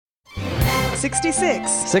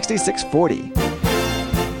6640.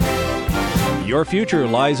 Your future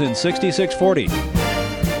lies in 6640.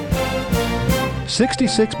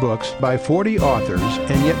 66 books by 40 authors,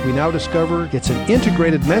 and yet we now discover it's an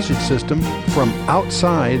integrated message system from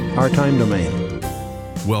outside our time domain.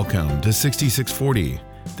 Welcome to 6640,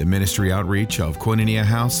 the ministry outreach of Koinonia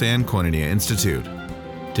House and Koinonia Institute.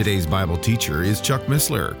 Today's Bible teacher is Chuck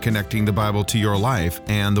Missler, connecting the Bible to your life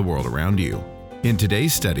and the world around you. In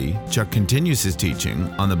today's study, Chuck continues his teaching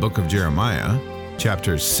on the book of Jeremiah,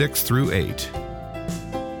 chapters 6 through 8.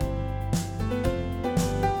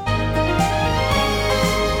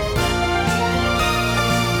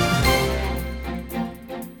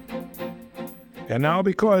 And now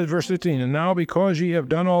because, verse 15, and now because ye have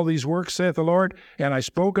done all these works, saith the Lord, and I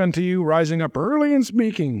spoke unto you, rising up early and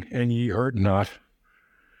speaking, and ye heard not.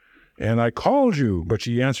 And I called you, but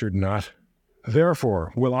ye answered not.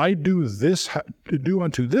 Therefore will I do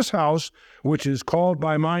unto this house, which is called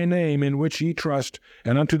by my name, in which ye trust,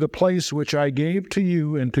 and unto the place which I gave to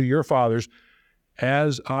you and to your fathers,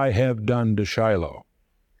 as I have done to Shiloh.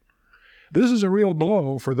 This is a real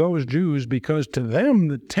blow for those Jews, because to them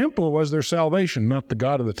the temple was their salvation, not the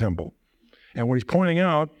God of the temple. And what he's pointing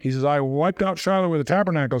out, he says, I wiped out Shiloh where the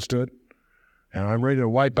tabernacle stood, and I'm ready to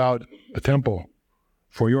wipe out the temple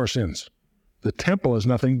for your sins. The temple is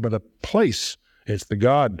nothing but a place. It's the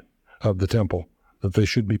God of the temple that they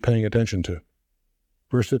should be paying attention to.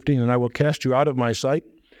 Verse 15, and I will cast you out of my sight,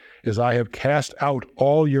 as I have cast out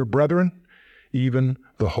all your brethren, even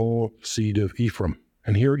the whole seed of Ephraim.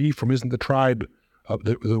 And here Ephraim isn't the tribe of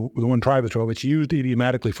the one tribe of 12. It's used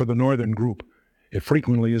idiomatically for the northern group. It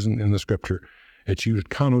frequently isn't in the scripture. It's used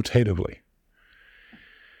connotatively.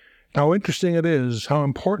 How interesting it is, how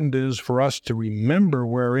important it is for us to remember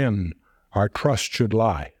wherein our trust should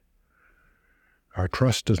lie. Our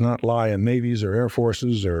trust does not lie in navies or air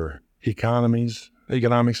forces or economics.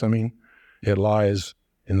 It lies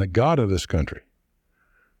in the God of this country,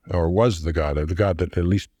 or was the God that at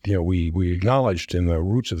least we acknowledged in the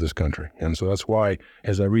roots of this country. And so that's why,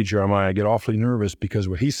 as I read Jeremiah, I get awfully nervous, because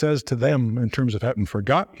what he says to them in terms of having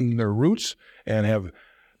forgotten their roots and have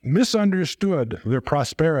misunderstood their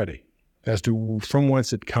prosperity as to from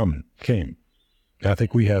whence it came. And I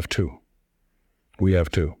think we have too.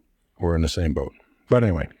 We're in the same boat. But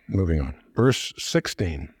anyway, moving on. Verse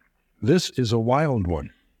 16. This is a wild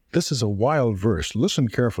one. This is a wild verse. Listen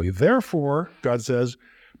carefully. Therefore, God says,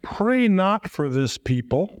 pray not for this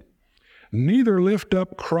people, neither lift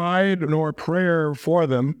up cry nor prayer for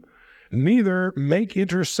them, neither make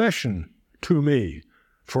intercession to me,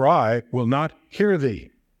 for I will not hear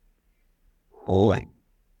thee. Boy.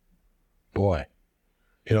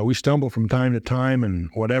 We stumble from time to time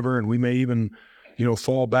and whatever, and we may even,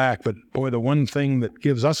 fall back. But boy, the one thing that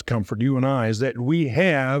gives us comfort, you and I, is that we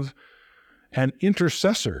have an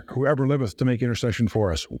intercessor, whoever liveth to make intercession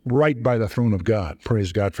for us, right by the throne of God.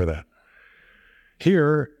 Praise God for that.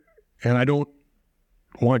 Here, and I don't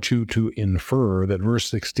want you to infer that verse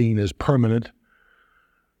 16 is permanent.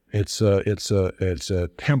 It's a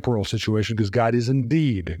temporal situation, because God is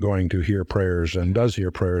indeed going to hear prayers and does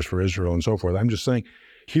hear prayers for Israel and so forth. I'm just saying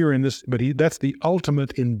here in this, but that's the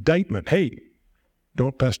ultimate indictment. Hey,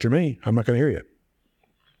 don't pester me. I'm not going to hear you.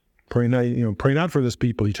 Pray not for this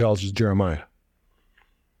people, he tells Jeremiah.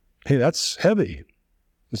 Hey, that's heavy.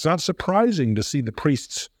 It's not surprising to see the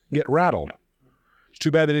priests get rattled. It's too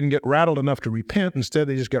bad they didn't get rattled enough to repent. Instead,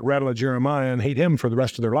 they just get rattled at Jeremiah and hate him for the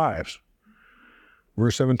rest of their lives.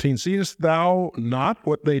 Verse 17, seest thou not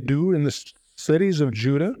what they do in the cities of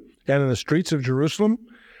Judah and in the streets of Jerusalem?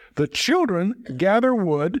 The children gather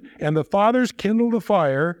wood, and the fathers kindle the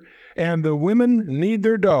fire, and the women knead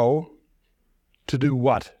their dough to do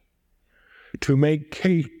what? To make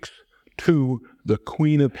cakes to the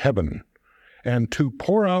Queen of Heaven, and to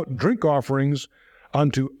pour out drink offerings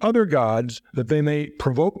unto other gods, that they may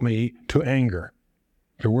provoke me to anger.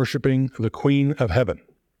 They're worshiping the Queen of Heaven.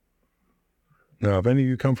 Now, if any of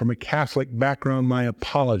you come from a Catholic background, my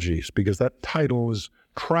apologies, because that title was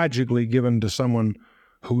tragically given to someone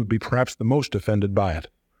who would be perhaps the most offended by it.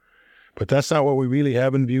 But that's not what we really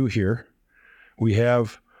have in view here. We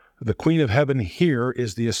have the Queen of Heaven here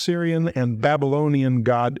is the Assyrian and Babylonian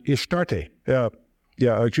god Ishtar.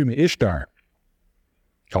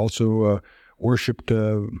 Also worshipped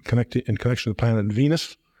in connection to the planet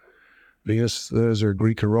Venus. Venus is her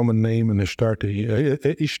Greek or Roman name, and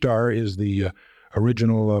Ishtar is the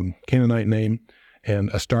original Canaanite name,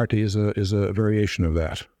 and Astarte is a variation of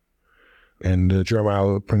that. And Jeremiah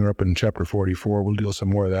will bring her up in chapter 44. We'll deal some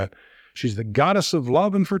more of that. She's the goddess of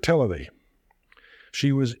love and fertility.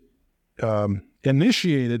 She was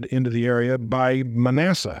initiated into the area by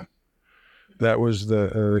Manasseh. That was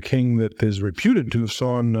the king that is reputed to have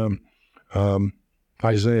sawn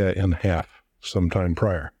Isaiah in half sometime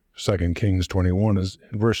prior. 2 Kings 21 is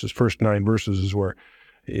first 9 verses is where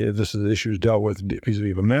this is the issues dealt with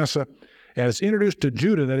vis-a-vis Manasseh. And it's introduced to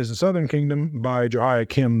Judah, that is the southern kingdom, by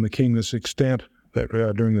Jehoiakim, the king that's extant that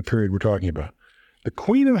during the period we're talking about. The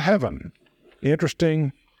Queen of Heaven,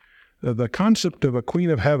 interesting, the concept of a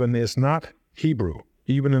Queen of Heaven is not Hebrew,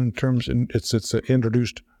 even in terms, it's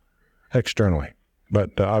introduced externally,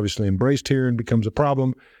 but obviously embraced here and becomes a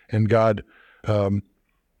problem, and God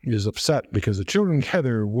is upset because the children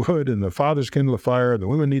gather wood and the fathers kindle a fire, and the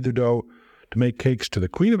women knead their dough to make cakes to the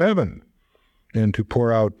Queen of Heaven and to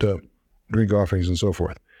pour out drink offerings and so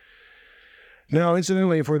forth. Now,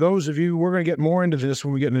 incidentally, for those of you, we're going to get more into this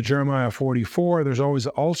when we get into Jeremiah 44. There's always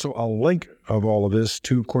also a link of all of this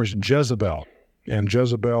to, of course, Jezebel. And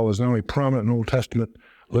Jezebel is not only prominent in Old Testament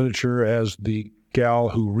literature as the gal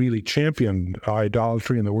who really championed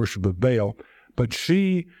idolatry and the worship of Baal, but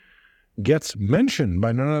she gets mentioned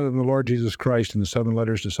by none other than the Lord Jesus Christ in the 7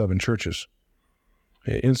 letters to 7 churches,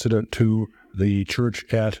 incident to the church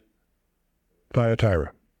at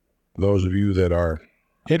Thyatira. Those of you that are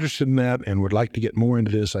interested in that and would like to get more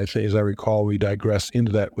into this, I say, as I recall, we digress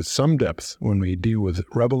into that with some depth when we deal with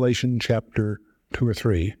Revelation chapter 2 or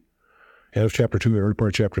 3, end of chapter 2, early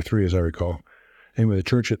part of chapter 3, as I recall. Anyway, the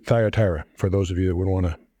church at Thyatira, for those of you that would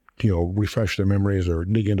want to, refresh their memories or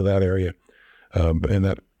dig into that area and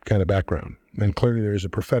that kind of background. And clearly there is a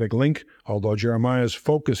prophetic link, although Jeremiah's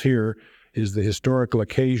focus here is the historical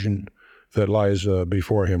occasion that lies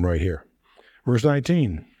before him right here. Verse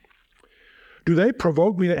 19. Do they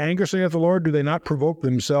provoke me to anger, saith the Lord? Do they not provoke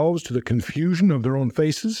themselves to the confusion of their own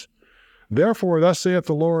faces? Therefore, thus saith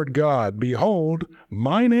the Lord God, Behold,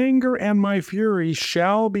 mine anger and my fury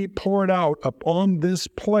shall be poured out upon this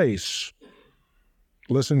place.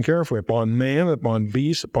 Listen carefully, upon man, upon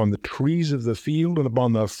beast, upon the trees of the field, and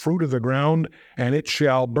upon the fruit of the ground, and it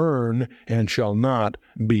shall burn and shall not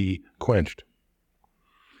be quenched.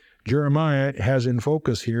 Jeremiah has in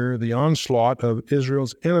focus here the onslaught of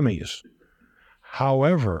Israel's enemies.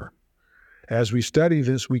 However, as we study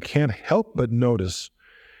this, we can't help but notice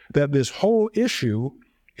that this whole issue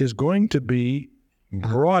is going to be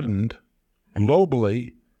broadened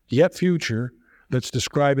globally, yet future, that's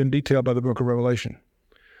described in detail by the book of Revelation.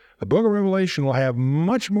 The book of Revelation will have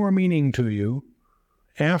much more meaning to you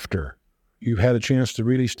after you've had a chance to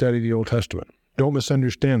really study the Old Testament. Don't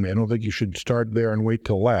misunderstand me. I don't think you should start there and wait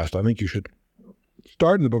till last. I think you should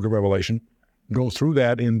start in the book of Revelation, go through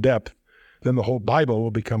that in depth, then the whole Bible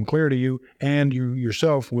will become clear to you, and you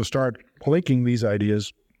yourself will start linking these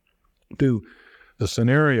ideas to the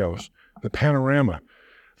scenarios, the panorama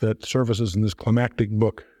that surfaces in this climactic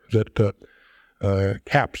book that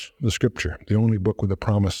caps the Scripture, the only book with a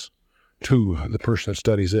promise to the person that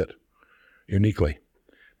studies it uniquely.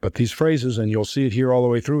 But these phrases, and you'll see it here all the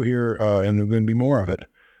way through here, and there's going to be more of it,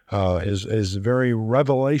 is very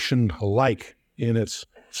Revelation-like in its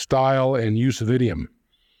style and use of idiom.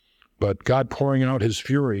 But God pouring out his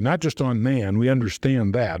fury, not just on man, we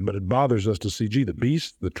understand that, but it bothers us to see, the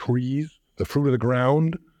beasts, the trees, the fruit of the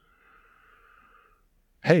ground.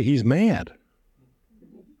 Hey, he's mad.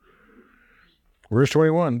 Verse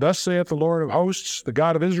 21, Thus saith the Lord of hosts, the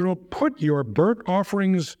God of Israel, Put your burnt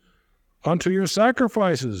offerings unto your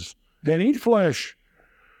sacrifices, and eat flesh.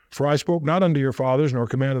 For I spoke not unto your fathers, nor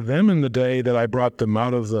commanded them in the day that I brought them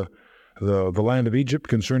out of the land of Egypt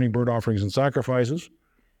concerning burnt offerings and sacrifices.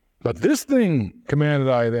 But this thing commanded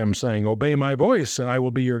I them, saying, Obey my voice, and I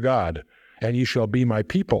will be your God, and ye shall be my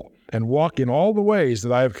people, and walk in all the ways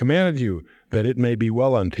that I have commanded you, that it may be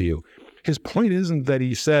well unto you. His point isn't that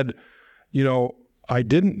he said, I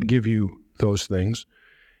didn't give you those things.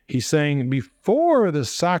 He's saying before the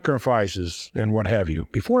sacrifices and what have you,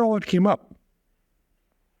 before all that came up,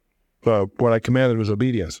 what I commanded was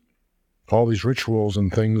obedience. All these rituals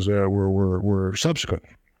and things were subsequent.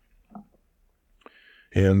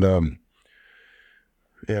 And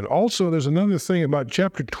also there's another thing about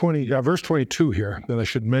chapter 20, verse 22 here that I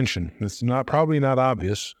should mention. It's probably not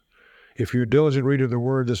obvious. If you're a diligent reader of the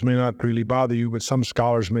word, this may not really bother you, but some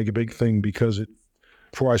scholars make a big thing because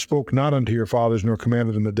for I spoke not unto your fathers, nor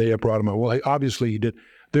commanded them the day I brought them out. Well, obviously he did.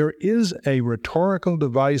 There is a rhetorical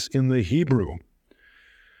device in the Hebrew,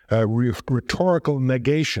 a rhetorical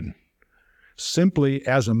negation, simply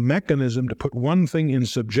as a mechanism to put one thing in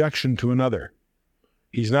subjection to another.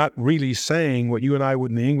 He's not really saying what you and I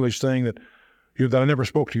would in the English, saying that I never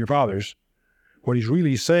spoke to your fathers. What he's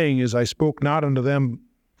really saying is, I spoke not unto them,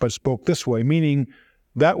 but spoke this way, meaning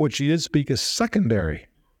that which he did speak is secondary,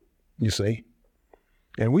 you see.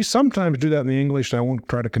 And we sometimes do that in the English. I won't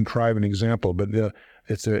try to contrive an example, but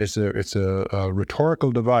it's a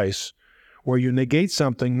rhetorical device where you negate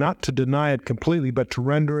something not to deny it completely, but to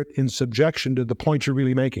render it in subjection to the point you're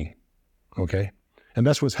really making. Okay? And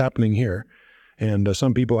that's what's happening here. And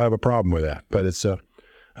some people have a problem with that. But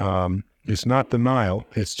it's not denial.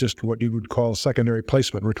 It's just what you would call secondary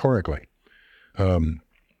placement rhetorically.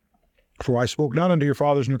 For I spoke not unto your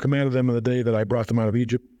fathers, nor commanded them in the day that I brought them out of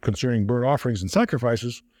Egypt concerning burnt offerings and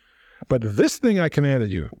sacrifices, but this thing I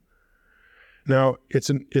commanded you. Now,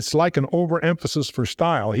 it's like an overemphasis for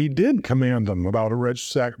style. He did command them about a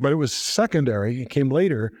rich sacrifice, but it was secondary. It came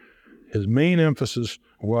later. His main emphasis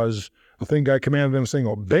was the thing I commanded them, saying,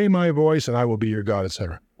 obey my voice and I will be your God,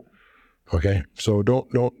 etc. Okay? So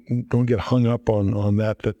don't get hung up on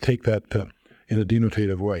that, take that in a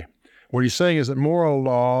denotative way. What he's saying is that moral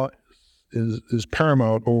law is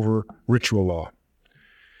paramount over ritual law.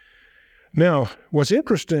 Now, what's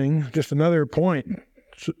interesting, just another point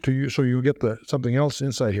to you, so you'll get something else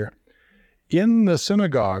insight here. In the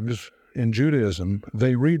synagogues in Judaism,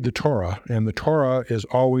 they read the Torah, and the Torah is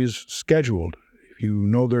always scheduled. If you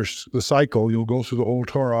know there's the cycle, you'll go through the old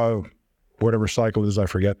Torah, whatever cycle it is, I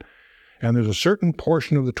forget, and there's a certain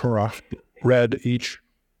portion of the Torah read at each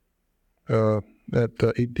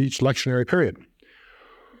lectionary period.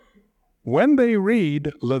 When they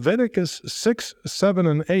read Leviticus 6, 7,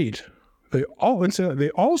 and 8, they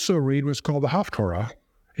also read what's called the Haftorah,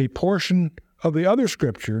 a portion of the other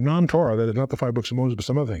scripture, non-Torah, that is not the 5 books of Moses, but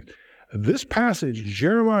some other things. This passage,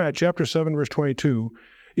 Jeremiah chapter 7, verse 22,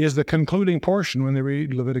 is the concluding portion when they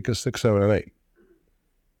read Leviticus 6, 7, and 8.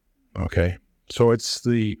 Okay? So it's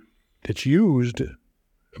used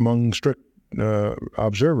among strict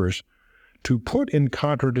observers to put in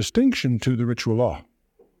contradistinction to the ritual law,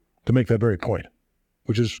 to make that very point,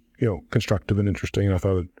 which is, constructive and interesting. And I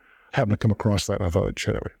thought I happened to come across that, and I thought I'd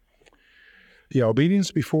share that with you. Yeah,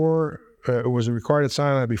 obedience before was required at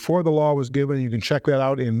Sinai before the law was given. You can check that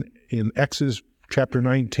out in Exodus chapter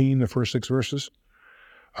 19, the first 6 verses.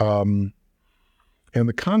 And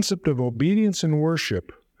the concept of obedience and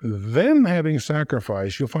worship, then having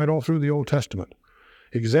sacrifice, you'll find all through the Old Testament.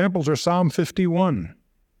 Examples are Psalm 51,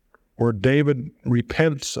 where David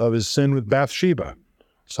repents of his sin with Bathsheba.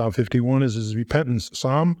 Psalm 51 is his repentance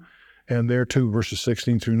psalm, and there too, verses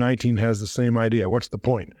 16 through 19 has the same idea. What's the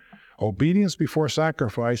point? Obedience before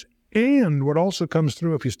sacrifice, and what also comes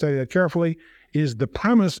through, if you study that carefully, is the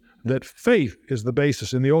premise that faith is the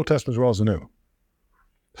basis in the Old Testament as well as the New.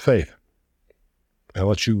 Faith. I'll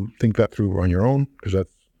let you think that through on your own, because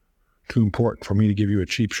that's too important for me to give you a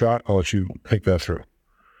cheap shot. I'll let you think that through.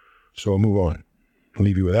 So I'll move on. I'll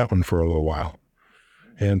leave you with that one for a little while.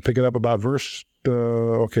 And pick it up about verse,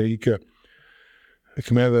 the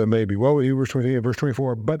command that may be well with you, verse 23, verse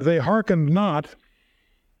 24. But they hearkened not,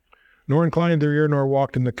 nor inclined their ear, nor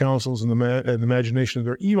walked in the counsels and the imagination of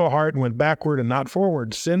their evil heart, and went backward and not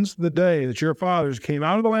forward. Since the day that your fathers came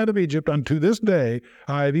out of the land of Egypt unto this day,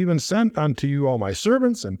 I have even sent unto you all my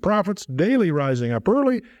servants and prophets, daily rising up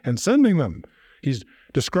early and sending them. He's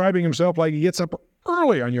describing himself like he gets up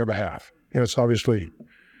early on your behalf. It's obviously,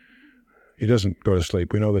 he doesn't go to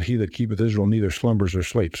sleep. We know that he that keepeth Israel neither slumbers or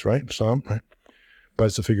sleeps, right? Psalm, right? But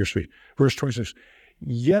it's a figure of speech. Verse 26,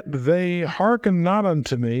 yet they hearkened not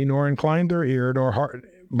unto me, nor inclined their ear,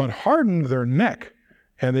 but hardened their neck,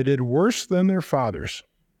 and they did worse than their fathers.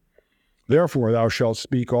 Therefore thou shalt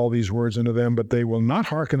speak all these words unto them, but they will not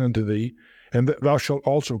hearken unto thee, and thou shalt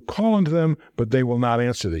also call unto them, but they will not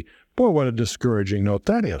answer thee. Boy, what a discouraging note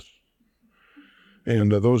that is.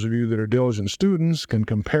 And those of you that are diligent students can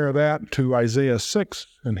compare that to Isaiah 6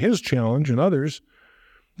 and his challenge and others.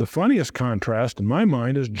 The funniest contrast in my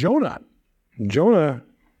mind is Jonah. Jonah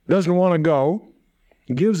doesn't want to go.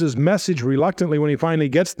 He gives his message reluctantly when he finally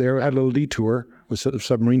gets there. Had a little detour with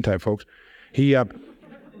submarine type folks. He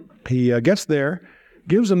gets there,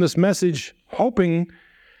 gives them this message, hoping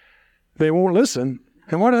they won't listen.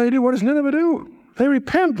 And what do they do? What does Nineveh do? They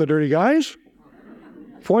repent, the dirty guys.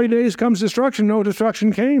 40 days comes destruction, no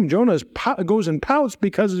destruction came. Jonah goes and pouts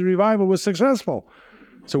because his revival was successful.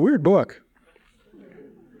 It's a weird book.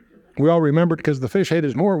 We all remember it because the fish hate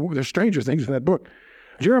is more. There's stranger things in that book.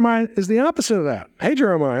 Jeremiah is the opposite of that. Hey,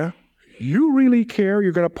 Jeremiah, you really care.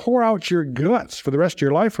 You're going to pour out your guts for the rest of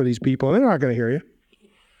your life for these people, and they're not going to hear you.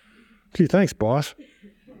 Gee, thanks, boss.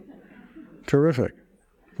 Terrific.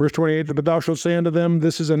 Verse 28, but thou shalt say unto them,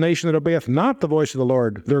 this is a nation that obeyeth not the voice of the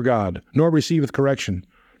Lord their God, nor receiveth correction.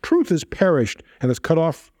 Truth is perished and is cut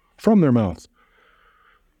off from their mouth.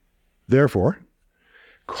 Therefore,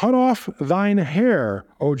 cut off thine hair,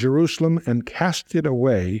 O Jerusalem, and cast it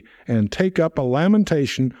away, and take up a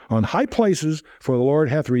lamentation on high places, for the Lord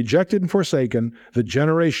hath rejected and forsaken the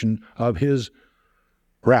generation of his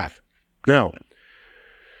wrath. Now,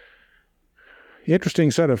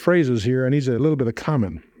 interesting set of phrases here. I need a little bit of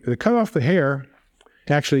comment. The cut off the hair,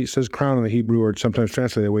 actually it says crown in the Hebrew, or it's sometimes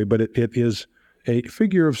translated that way, but it is a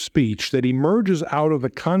figure of speech that emerges out of the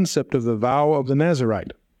concept of the vow of the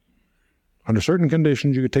Nazirite. Under certain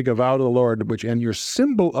conditions, you could take a vow to the Lord, and your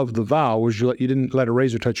symbol of the vow was you didn't let a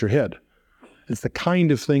razor touch your head. It's the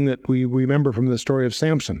kind of thing that we remember from the story of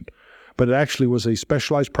Samson, but it actually was a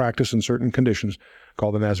specialized practice in certain conditions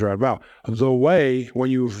called the Nazirite vow. The way, when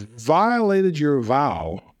you violated your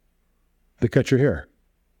vow, they cut your hair.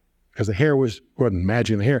 Because the hair wasn't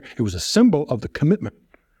magic in the hair, it was a symbol of the commitment.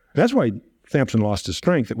 That's why Samson lost his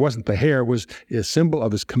strength. It wasn't the hair, it was a symbol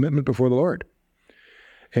of his commitment before the Lord.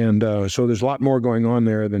 And so there's a lot more going on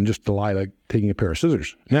there than just Delilah taking a pair of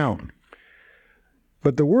scissors. Now,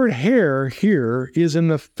 but the word hair here is in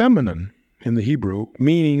the feminine in the Hebrew,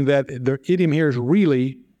 meaning that the idiom here is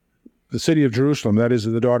really the city of Jerusalem. That is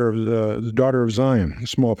the daughter of Zion. A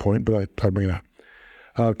small point, but I bring it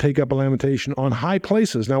up. Take up a lamentation on high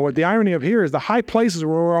places. Now, what the irony of here is the high places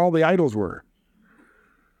were where all the idols were.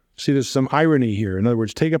 See, there's some irony here. In other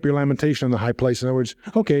words, take up your lamentation on the high place. In other words,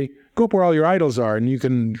 okay, go up where all your idols are, and you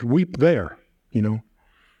can weep there, you know.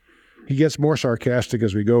 He gets more sarcastic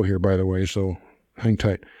as we go here, by the way, so hang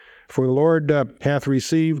tight. For the Lord hath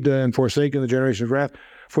received and forsaken the generation of wrath.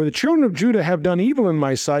 For the children of Judah have done evil in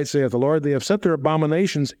my sight, saith the Lord. They have set their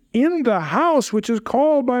abominations in the house which is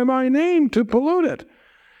called by my name to pollute it.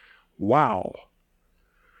 Wow.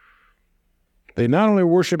 They not only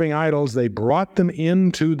were worshiping idols, they brought them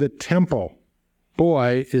into the temple.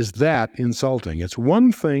 Boy, is that insulting. It's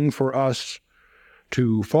one thing for us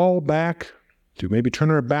to fall back, to maybe turn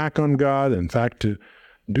our back on God, in fact, to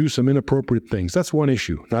do some inappropriate things. That's one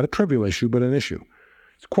issue. Not a trivial issue, but an issue.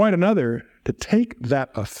 It's quite another to take that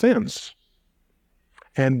offense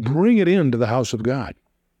and bring it into the house of God.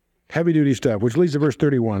 Heavy-duty stuff, which leads to verse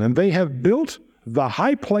 31. And they have built the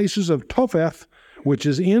high places of Topheth, which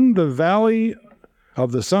is in the valley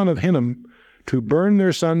of the son of Hinnom, to burn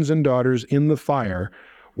their sons and daughters in the fire,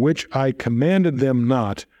 which I commanded them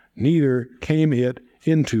not, neither came it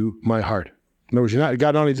into my heart. In other words,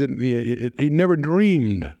 God only didn't, he never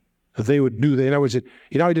dreamed that they would do that. In other words,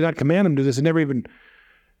 he not only did not command them to do this, it never even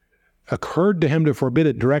occurred to him to forbid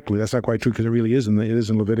it directly. That's not quite true, because it really is in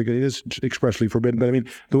Leviticus. It is expressly forbidden. But I mean,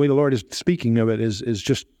 the way the Lord is speaking of it is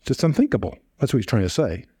just unthinkable. That's what he's trying to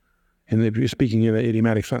say. And if you're speaking in an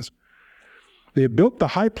idiomatic sense. They have built the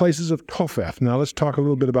high places of Topheth. Now let's talk a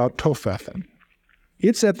little bit about Topheth.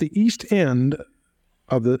 It's at the east end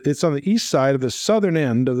it's on the east side of the southern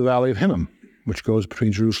end of the Valley of Hinnom, which goes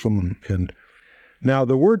between Jerusalem and. Now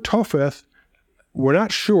the word Topheth, we're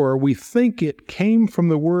not sure. We think it came from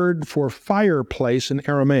the word for fireplace in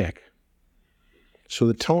Aramaic.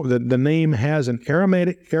 So the name has an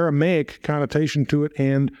Aramaic connotation to it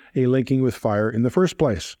and a linking with fire in the first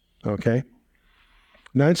place. Okay?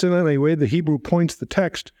 Now, incidentally, the Hebrew points the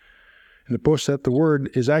text in the post that the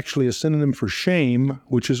word is actually a synonym for shame,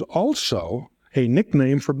 which is also a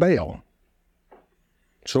nickname for Baal.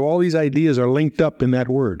 So all these ideas are linked up in that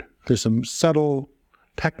word. There's some subtle,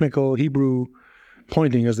 technical Hebrew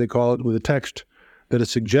pointing, as they call it, with the text that is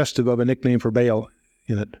suggestive of a nickname for Baal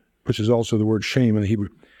in it, which is also the word shame in the Hebrew.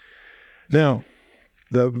 Now,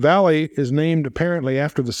 the valley is named apparently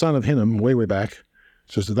after the son of Hinnom, way back.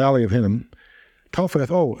 So it's the Valley of Hinnom.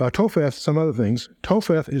 Topheth, some other things.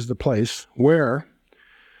 Topheth is the place where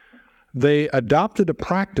they adopted a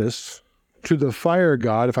practice to the fire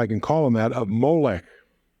god, if I can call him that, of Molech.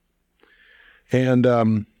 And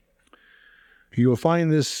you will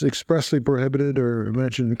find this expressly prohibited or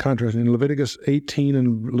mentioned in contrast in Leviticus 18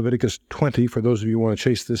 and Leviticus 20, for those of you who want to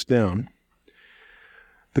chase this down.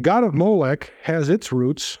 The god of Molech has its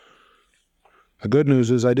roots. The good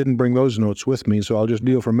news is I didn't bring those notes with me, so I'll just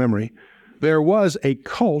deal from memory. There was a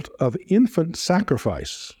cult of infant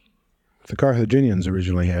sacrifice the Carthaginians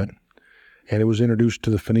originally had, and it was introduced to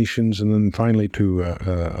the Phoenicians and then finally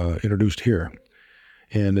introduced here.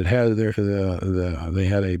 And it had they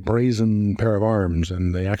had a brazen pair of arms,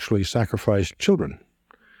 and they actually sacrificed children.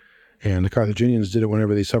 And the Carthaginians did it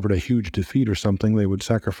whenever they suffered a huge defeat or something. They would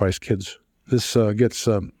sacrifice kids. This gets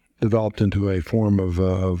developed into a form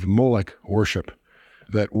of Molech worship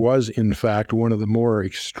that was, in fact, one of the more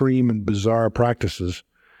extreme and bizarre practices.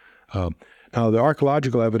 Now, the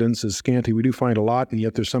archaeological evidence is scanty. We do find a lot, and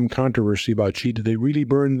yet there's some controversy about, did they really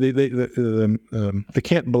burn? They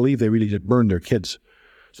can't believe they really did burn their kids.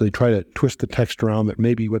 So they try to twist the text around that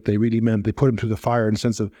maybe what they really meant. They put them through the fire in the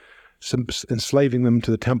sense of enslaving them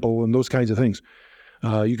to the temple and those kinds of things.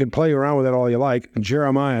 You can play around with that all you like.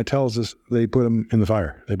 Jeremiah tells us they put them in the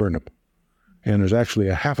fire. They burned them. And there's actually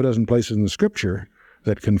a half a dozen places in the Scripture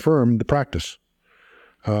that confirm the practice.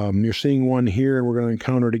 You're seeing one here, and we're going to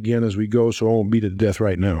encounter it again as we go, so I won't beat it to death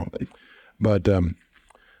right now. But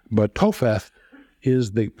Topheth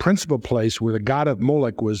is the principal place where the god of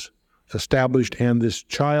Molech was established, and this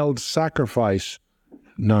child sacrifice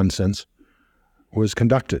nonsense was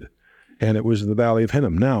conducted. And it was in the Valley of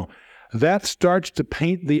Hinnom. Now, that starts to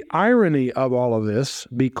paint the irony of all of this,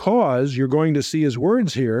 because you're going to see his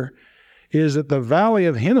words here, is that the Valley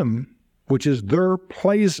of Hinnom, which is their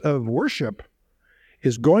place of worship,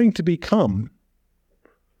 is going to become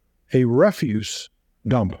a refuse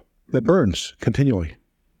dump that burns continually.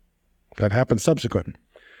 That happens subsequent.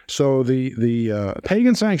 So the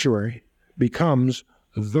pagan sanctuary becomes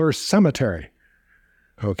their cemetery.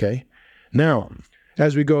 Okay? Now,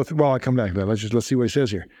 as we go through, well, I'll come back to that. Let's see what he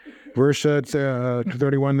says here. Verse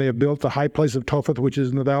 31, they have built the high place of Topheth, which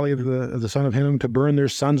is in the valley of the son of Hinnom, to burn their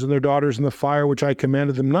sons and their daughters in the fire which I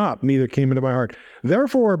commanded them not, neither came into my heart.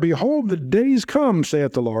 Therefore, behold, the days come,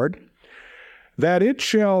 saith the Lord, that it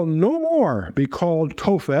shall no more be called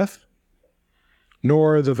Topheth,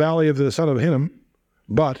 nor the valley of the son of Hinnom,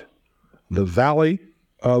 but the valley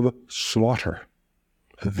of slaughter.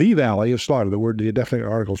 The valley of slaughter, the definite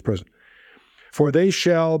article is present. For they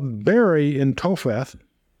shall bury in Topheth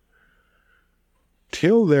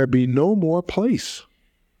till there be no more place,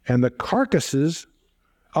 and the carcasses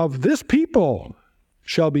of this people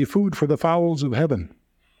shall be food for the fowls of heaven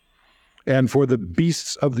and for the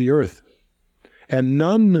beasts of the earth, and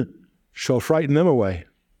none shall frighten them away.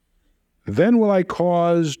 Then will I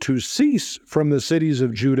cause to cease from the cities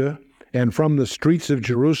of Judah and from the streets of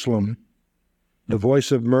Jerusalem the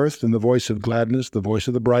voice of mirth and the voice of gladness, the voice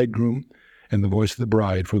of the bridegroom and the voice of the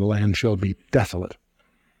bride, for the land shall be desolate.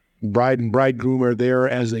 Bride and bridegroom are there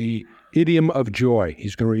as a idiom of joy.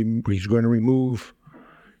 He's going to remove.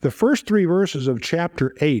 The first 3 verses of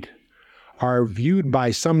chapter 8 are viewed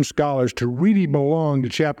by some scholars to really belong to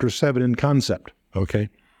chapter 7 in concept, okay?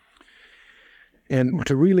 And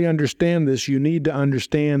to really understand this, you need to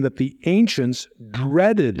understand that the ancients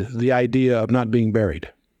dreaded the idea of not being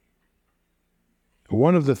buried.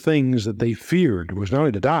 One of the things that they feared was not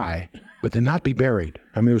only to die, but to not be buried.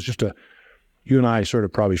 I mean, it was just you and I sort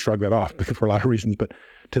of probably shrugged that off for a lot of reasons, but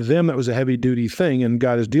to them that was a heavy-duty thing, and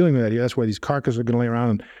God is dealing with that. That's why these carcasses are going to lay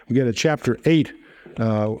around. And we get to chapter 8.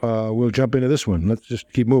 We'll jump into this one. Let's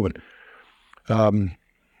just keep moving.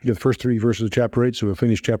 The first 3 verses of chapter 8, so we'll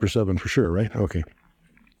finish chapter 7 for sure, right? Okay.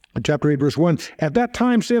 Chapter 8, verse 1, At that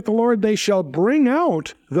time, saith the Lord, they shall bring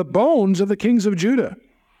out the bones of the kings of Judah,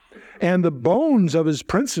 and the bones of his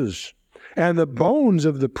princes, and the bones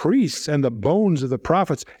of the priests, and the bones of the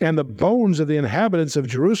prophets, and the bones of the inhabitants of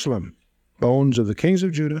Jerusalem. Bones of the kings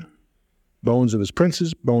of Judah, bones of his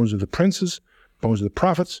princes, bones of the princes, bones of the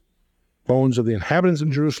prophets, bones of the inhabitants of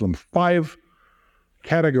Jerusalem. 5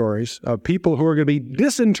 categories of people who are going to be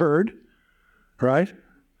disinterred, right,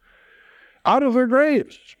 out of their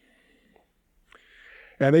graves.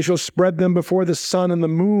 And they shall spread them before the sun and the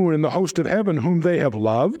moon and the host of heaven, whom they have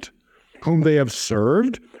loved, whom they have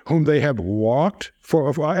served, whom they have walked,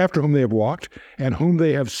 after whom they have walked, and whom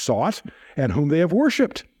they have sought, and whom they have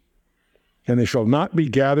worshipped. And they shall not be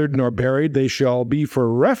gathered nor buried. They shall be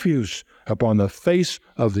for refuse upon the face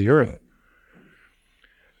of the earth.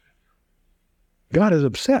 God is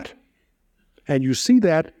upset. And you see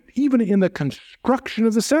that even in the construction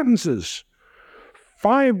of the sentences.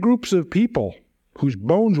 5 groups of people whose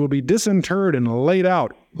bones will be disinterred and laid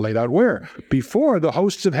out. Laid out where? Before the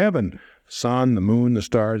hosts of heaven. Sun, the moon, the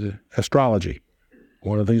stars, astrology.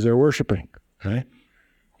 One of the things they're worshiping. Right?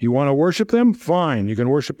 You want to worship them? Fine. You can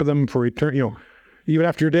worship them for eternity. Even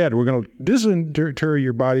after you're dead, we're going to disinter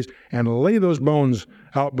your bodies and lay those bones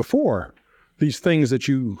out before these things that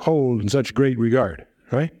you hold in such great regard,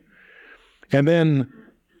 right? And then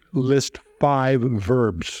list 5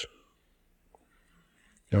 verbs,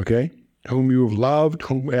 okay? Whom you have loved,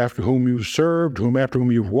 after whom you've served, after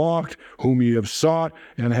whom you've walked, whom you have sought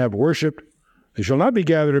and have worshipped. They shall not be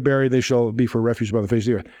gathered or buried. They shall be for refuge by the face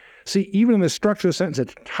of the earth. See, even in the structure of the sentence,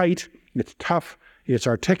 it's tight, it's tough, it's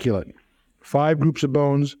articulate. 5 groups of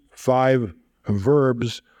bones, 5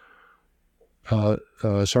 verbs,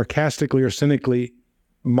 sarcastically or cynically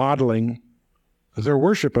modeling their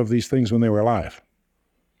worship of these things when they were alive.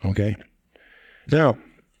 Okay? Now,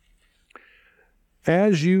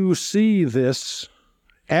 as you see this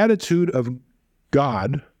attitude of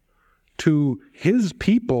God to his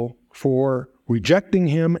people for rejecting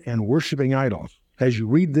him and worshiping idols. As you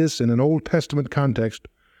read this in an Old Testament context,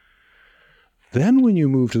 then when you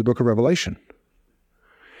move to the book of Revelation,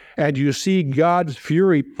 and you see God's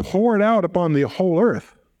fury poured out upon the whole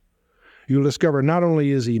earth, you'll discover not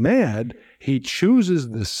only is he mad, he chooses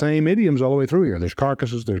the same idioms all the way through here. There's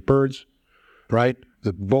carcasses, there's birds, right?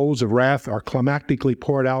 The bowls of wrath are climactically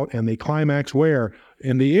poured out, and they climax where?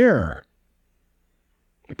 In the air.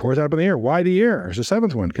 It pours out up in the air. Why the air? There's a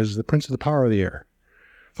seventh one, because it's the prince of the power of the air.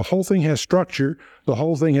 The whole thing has structure. The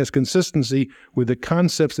whole thing has consistency with the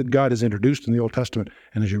concepts that God has introduced in the Old Testament.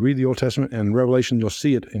 And as you read the Old Testament and Revelation, you'll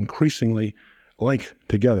see it increasingly linked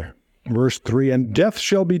together. Verse 3, and death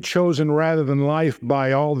shall be chosen rather than life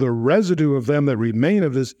by all the residue of them that remain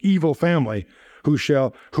of this evil family,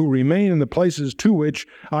 who remain in the places to which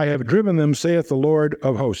I have driven them, saith the Lord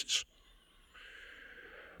of hosts.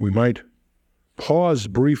 We might pause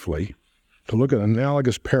briefly to look at an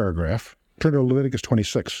analogous paragraph. Turn to Leviticus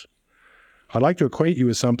 26. I'd like to acquaint you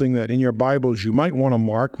with something that in your Bibles you might want to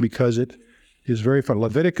mark because it is very fun.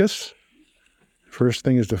 Leviticus, first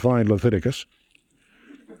thing is to find Leviticus.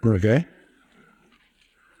 Okay?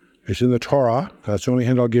 It's in the Torah. That's the only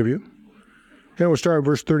hint I'll give you. And we'll start at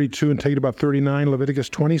verse 32 and take it about 39, Leviticus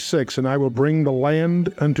 26. And I will bring the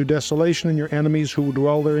land unto desolation, and your enemies who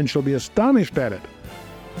dwell therein shall be astonished at it.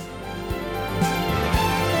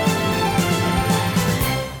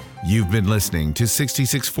 You've been listening to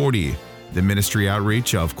 6640, the ministry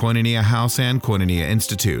outreach of Koinonia House and Koinonia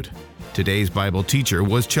Institute. Today's Bible teacher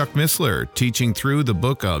was Chuck Missler, teaching through the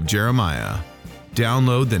book of Jeremiah.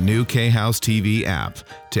 Download the new K-House TV app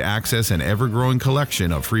to access an ever-growing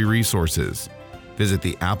collection of free resources. Visit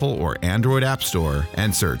the Apple or Android App Store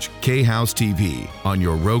and search K-House TV on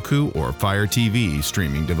your Roku or Fire TV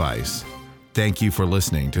streaming device. Thank you for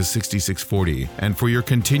listening to 6640 and for your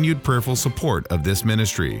continued prayerful support of this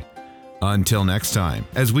ministry. Until next time,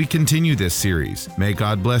 as we continue this series, may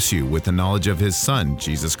God bless you with the knowledge of His Son,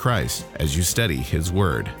 Jesus Christ, as you study His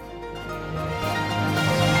Word.